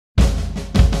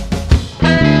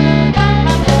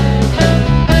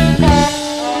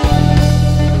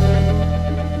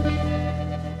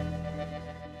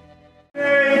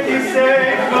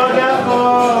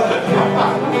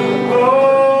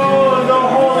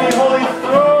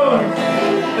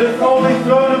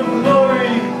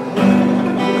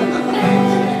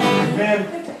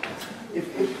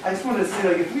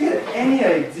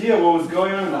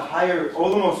higher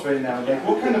olamos right now. Like,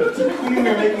 what kind of tikkunim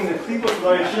are making the klipos with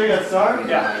Ari Shir Yatzar?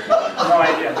 Yeah, no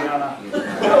idea, we don't know.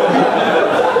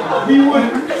 We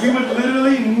would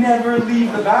literally never leave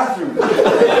the bathroom. We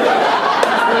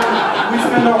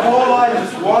spend our whole lives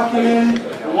just walking in,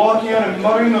 walking out, and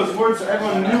muttering those words so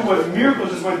everyone knew what miracle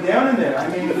just went down in there. I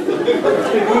mean,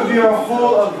 it would be our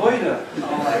whole avoida.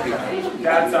 Oh my God.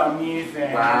 That's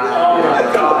amazing. Wow. Oh my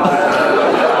God.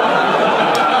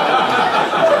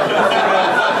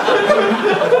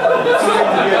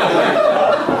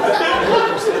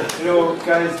 You know,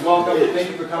 guys, welcome. Thank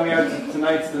you for coming out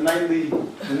tonight. It's the nightly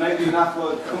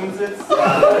Nachla Kumzits.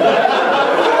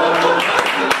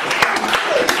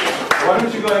 Why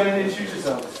don't you go ahead and introduce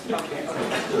yourselves? Okay.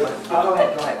 Go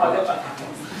ahead.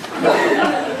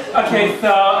 Okay,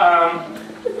 so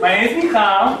my name is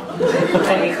Michal.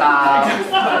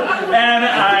 And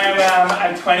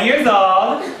I'm 20 years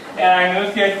old, and I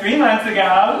moved here 3 months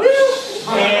ago.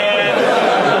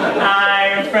 And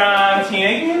I'm from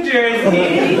Teaneck, New Jersey.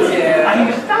 Me too.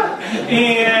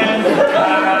 And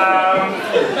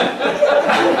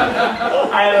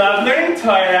I love learning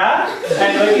Torah.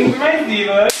 I'm looking for my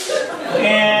zivug.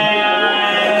 And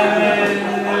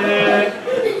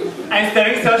I'm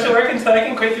studying social work until I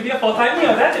can quit to be a full-time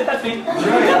meal. That's it, that's me.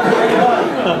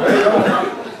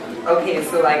 Okay,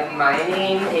 so like my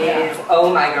name is Oh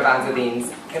My Garbanzo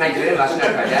Beans. Can I do it in Lashon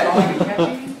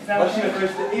HaKodesh? Lashon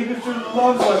HaKodesh. The Eibishter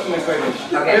loves Lashon HaKodesh.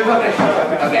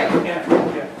 Okay.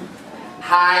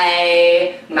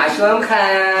 Hi, מה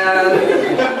שלומכם?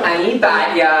 אני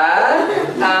בתיה,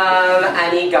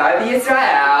 אני גר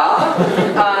בישראל,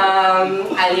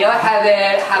 אני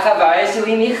אוהבת החבר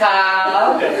שלי מיכל,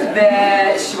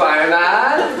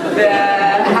 ושווארמה,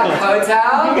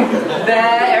 והכותל,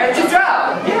 וארץ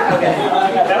ישראל. Okay.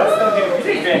 That was so good.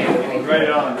 You did great. Right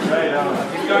on.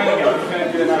 Keep going again. We're going to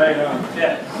do this Right on.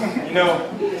 Yeah. You know,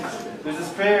 there's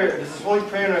this holy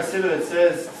prayer in our siddur that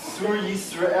says, Sur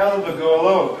Yisrael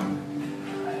v'go'alo.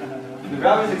 The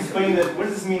rabbis explain that, what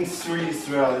does this mean, Sur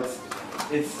Yisrael?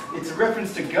 It's a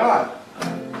reference to God.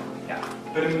 Yeah.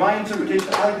 But in my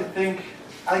interpretation, I like to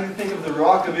think of the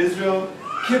rock of Israel,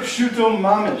 Kipshuto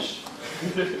Mamish.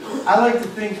 I like to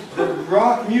think that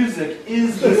rock music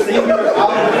is the savior of our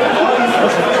bodies.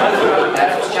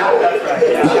 That's right.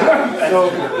 Yeah. So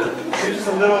here's just a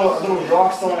little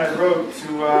rock song I wrote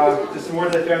to some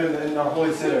words I found in our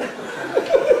holy siddur.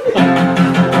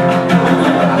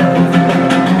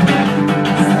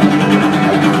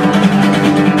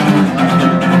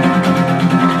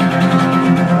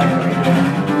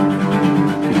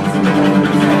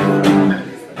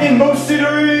 In most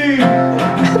siddurim,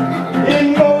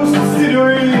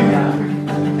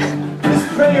 this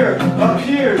prayer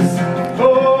appears,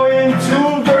 in 2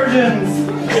 versions.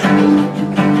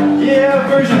 Yeah,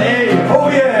 version A. Oh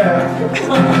yeah.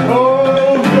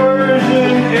 Oh,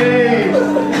 version A.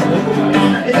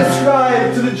 It's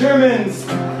ascribed to the Germans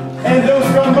and those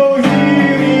from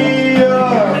Bohemia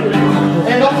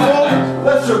and also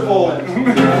lesser Poland.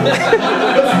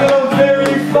 But still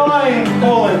very fine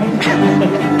Poland.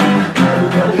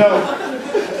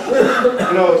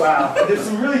 You know, wow. There's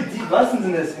some really deep lessons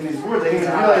in these words. I didn't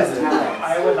even realize it.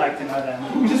 I would like to know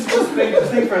them. Just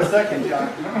think for a second, John.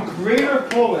 Greater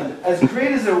Poland, as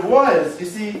great as it was, you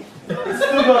see, it's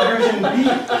still got version B.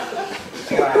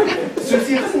 Wow. So you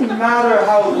see, it doesn't matter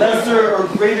how lesser or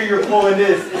greater your Poland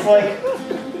is. It's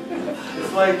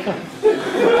like.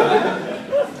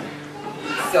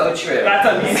 So true. That's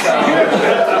amazing.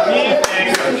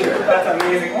 That's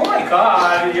amazing. Oh my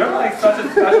God, you're like such a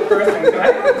special person. Can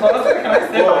I get closer? Can I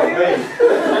sit by you?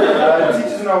 It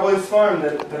teaches in our holy farm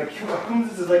that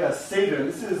Kumzits is like a seder.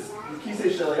 This is Kisei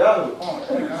Sheliyahu. Oh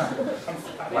my God.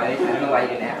 I don't know why you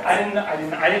didn't ask. I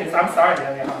didn't. I'm sorry,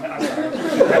 Debbie. I'm sorry.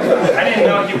 I didn't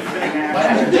know he was sitting there.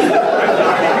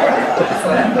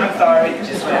 I'm sorry.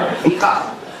 Just whatever. Michal,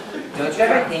 don't you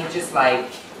ever think just like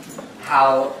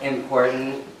how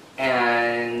important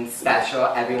and special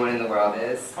everyone in the world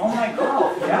is? Oh my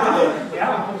God.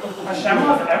 Yeah. Hashem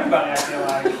loves everybody, I feel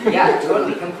like. Yeah,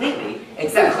 totally, completely.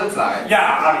 Except Chutzlar.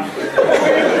 Yeah, obviously.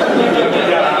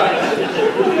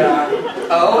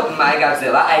 Yeah. Oh my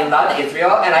Godzilla, I love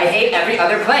Israel and I hate every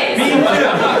other place. Me too.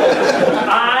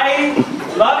 I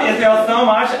love Israel so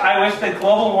much, I wish that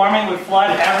global warming would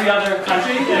flood every other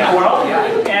country in the world,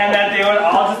 and that they would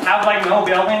all just have like no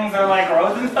buildings or like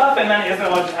roads and stuff, and then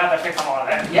Israel would just have to fix all of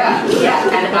it. Yeah,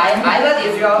 and I love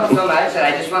Israel so much that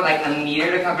I just want like a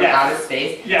meteor to come from outer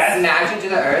space, smash into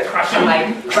the earth, and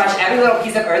like crush every little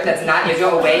piece of earth that's not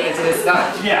Israel away into the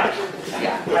sun. Yeah,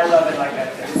 I love it like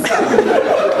that too.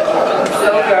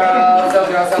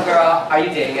 So girl, are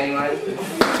you dating anyone?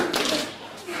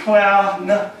 Well,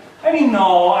 I mean,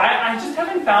 no, I just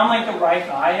haven't found like the right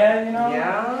guy yet, you know?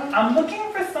 Yeah? I'm looking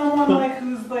for someone like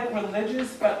who's like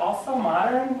religious but also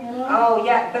modern, you know? Oh,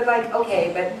 yeah, but like,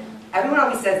 okay, but everyone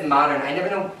always says modern. I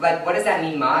never know, like, what does that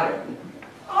mean, modern?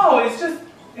 Oh, it's just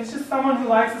someone who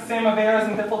likes the same Averas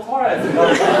and Biffle Torres.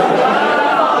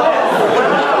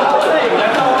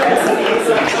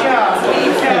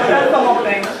 That's the whole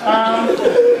thing.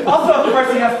 Also, of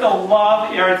course, he has to love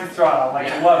Eretz Yisrael,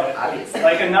 like love it. Obviously.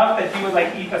 Like enough that he would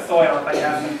like eat the soil if I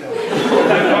asked him to.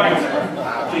 I'm going to,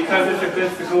 because it's a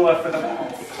good segula for the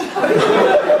balance.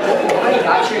 Oh my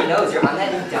gosh, your nose, you're on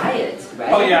that new diet,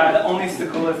 right? Oh yeah, the only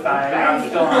segulas diet I'm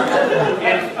still on.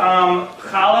 It's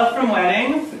challah from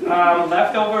weddings,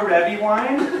 leftover Rebbe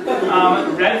wine,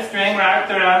 red string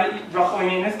wrapped around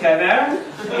Rachelimina's kever,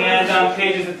 and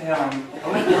pages of Tehillim.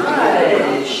 Oh my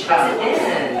gosh, how's it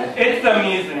been? It's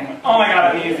amazing. Oh my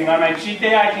god, amazing. On my cheat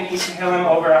day, I can eat Tehillim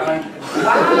over 100. Wow,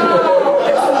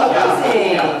 that's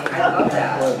amazing. I love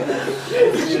that.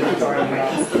 My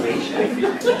inspiration.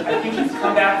 I think he's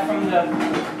come back from the,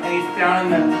 and he's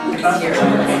down in the, he's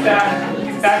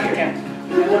back again.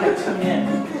 I want to tune in.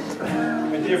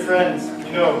 My dear friends,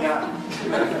 you know,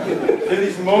 there are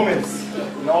these moments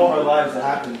in all of our lives that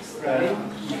happens.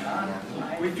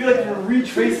 We feel like we're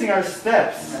retracing our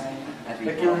steps,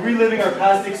 like we're reliving our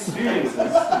past experiences.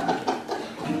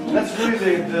 And that's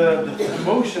really the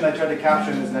emotion I tried to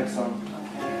capture in this next song.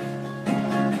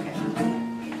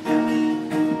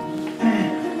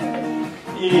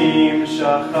 Im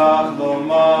shachach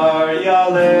lomar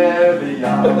yaleh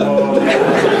v'yavo.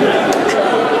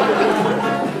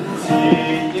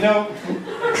 See, you know,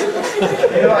 I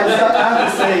just have to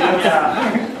say,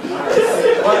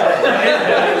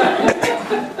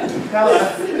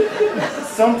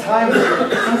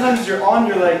 sometimes you're on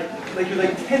your like you're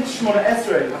 10th Shemona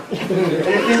Esrei, and you're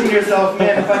thinking to yourself,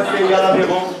 man, if I say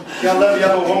Yalav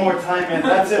Yavo one more time, man,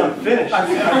 that's it, I'm finished. I'm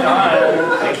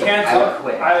done. I can't. I would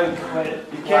quit. I would quit.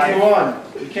 You can't go on.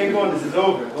 You can't go on. This is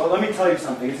over. Well, let me tell you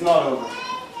something. It's not over.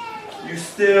 You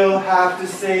still have to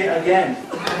say it again.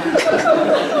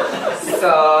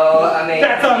 So amazing.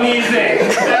 That's amazing.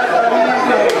 That's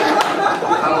amazing.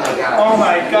 Oh my gosh. Oh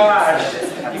my gosh.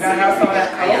 You gotta have some of that.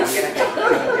 I am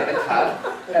gonna get a cup.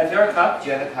 Is there a cup? Do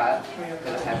you have a cup? For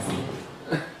the Pepsi.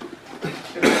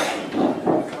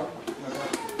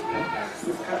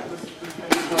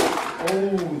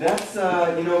 Oh, that's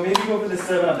you know, maybe go for the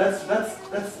 7-Up.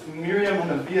 That's Miriam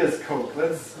Hanavia's Coke.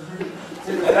 That's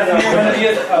Miriam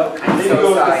Hanavia's Coke. I'm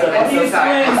so sorry. I'm so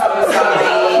sorry.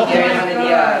 Miriam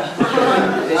Hanavia.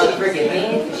 Did she forgive me?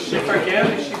 Does she forgive?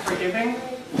 Is she forgiving?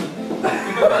 I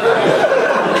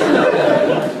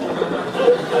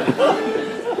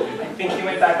think he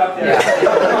went back up there. Yeah.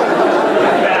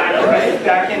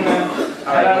 Back in the.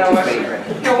 I don't know what.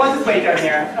 There was a plate down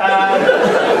here.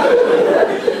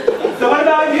 So what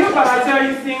about you, Pacha? Are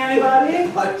you seeing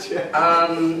anybody?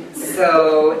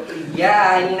 So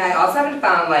yeah, I mean, I also haven't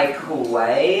found like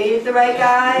quite the right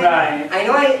guy. Right. I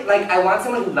know I want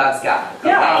someone who loves God. Okay?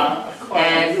 Yeah.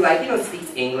 And who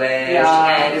speaks English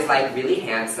and is like really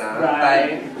handsome.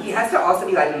 Right. But he has to also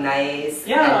be like nice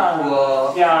Yeah. and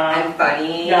cool and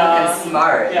funny and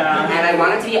smart. Yeah. And I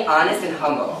want him to be honest and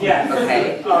humble. Yes.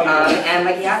 Okay. Oh, yeah. And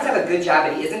like he has to have a good job,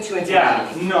 but he isn't too into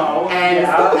money. No. And he's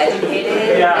well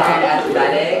educated and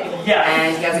athletic. Yes.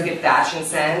 And he has a good fashion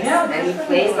sense. Yeah. And he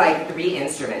plays like 3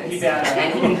 instruments. He does.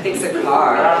 And he can fix a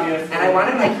car. Obviously. And I want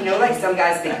him like some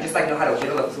guys think just know how to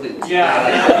whittle a flute. Yeah.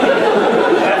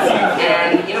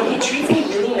 And he treats me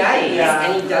really nice. Yeah.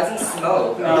 And he doesn't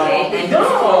smoke. No. Okay. And he's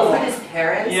close with his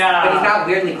parents. Yeah. But he's not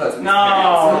weirdly close with his No.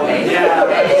 parents. Okay. Yeah.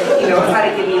 And he knows how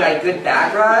to give me like good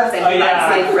back rubs. And he likes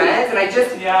my friends. And I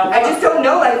just don't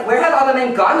know where have all the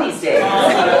men gone these days.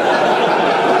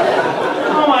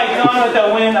 Oh my God, with the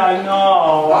wind, I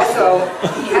know. Also,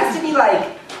 he has to be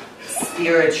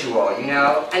spiritual, I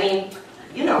mean,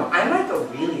 I'm like a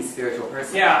really spiritual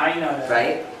person. Yeah, I know that.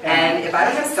 Right? Yeah. And if I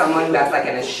don't have someone who has an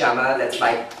neshama that's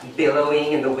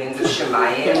billowing in the winds of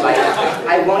Shemayim,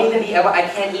 I won't even be able, I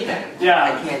can't even. Yeah.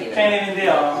 I can't even. Can't even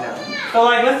deal. No. So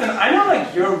listen, I know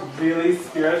you're really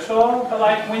spiritual,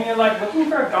 but when you're looking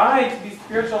for a guy to be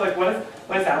spiritual,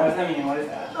 what is that? What does that mean? What is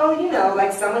that? Oh,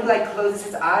 someone who closes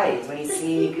his eyes when he's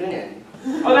singing Nigunim.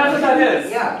 Oh, that's what that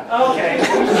is? Yeah. Oh, okay.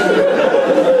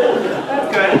 That's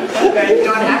good. Okay. And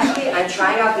actually, I'm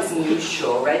trying out this new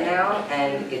show right now,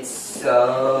 and it's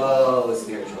so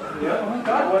spiritual. Yeah. Oh my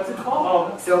God, what's it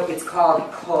called? So it's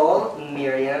called Kol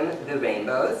Miriam the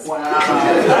Rainbows. Wow.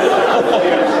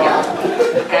 Yeah.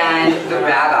 And the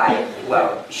rabbi,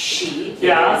 she is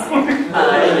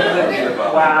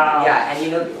unbelievable. Wow. Yeah, and you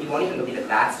won't even believe it.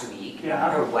 Last week,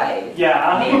 her wife,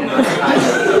 yeah, made the most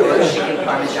amazing chicken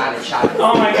parmesan and chocolate.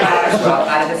 Oh my gosh,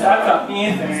 Out of this that's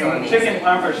amazing. So amazing. Chicken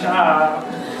parmesan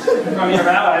from your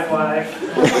rabbi's wife.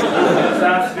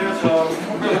 That's beautiful.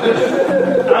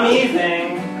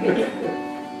 Amazing.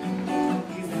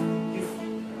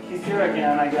 He's here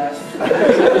again, I guess.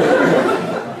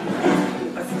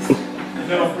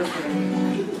 No,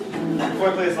 before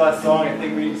I play this last song, I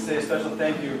think we need to say a special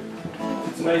thank you.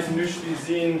 It's nice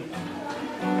Nushbizin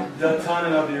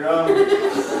Datan of Iran.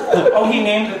 Oh, he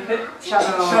named it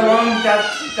Shalom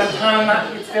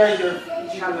Datan. It's very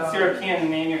European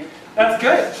name. That's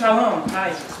good. Shalom.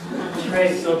 Hi.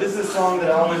 Great. So this is a song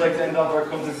that I always like to end off our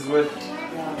Kumzits with.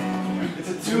 It's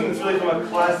a tune that's really from a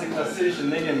classic chassidishe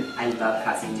niggin. I love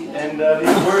chassidot. And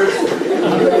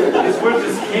these words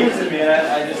just came to me, and I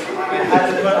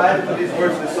had to put these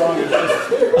words in the song.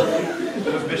 It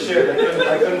was beshert.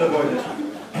 I couldn't avoid it.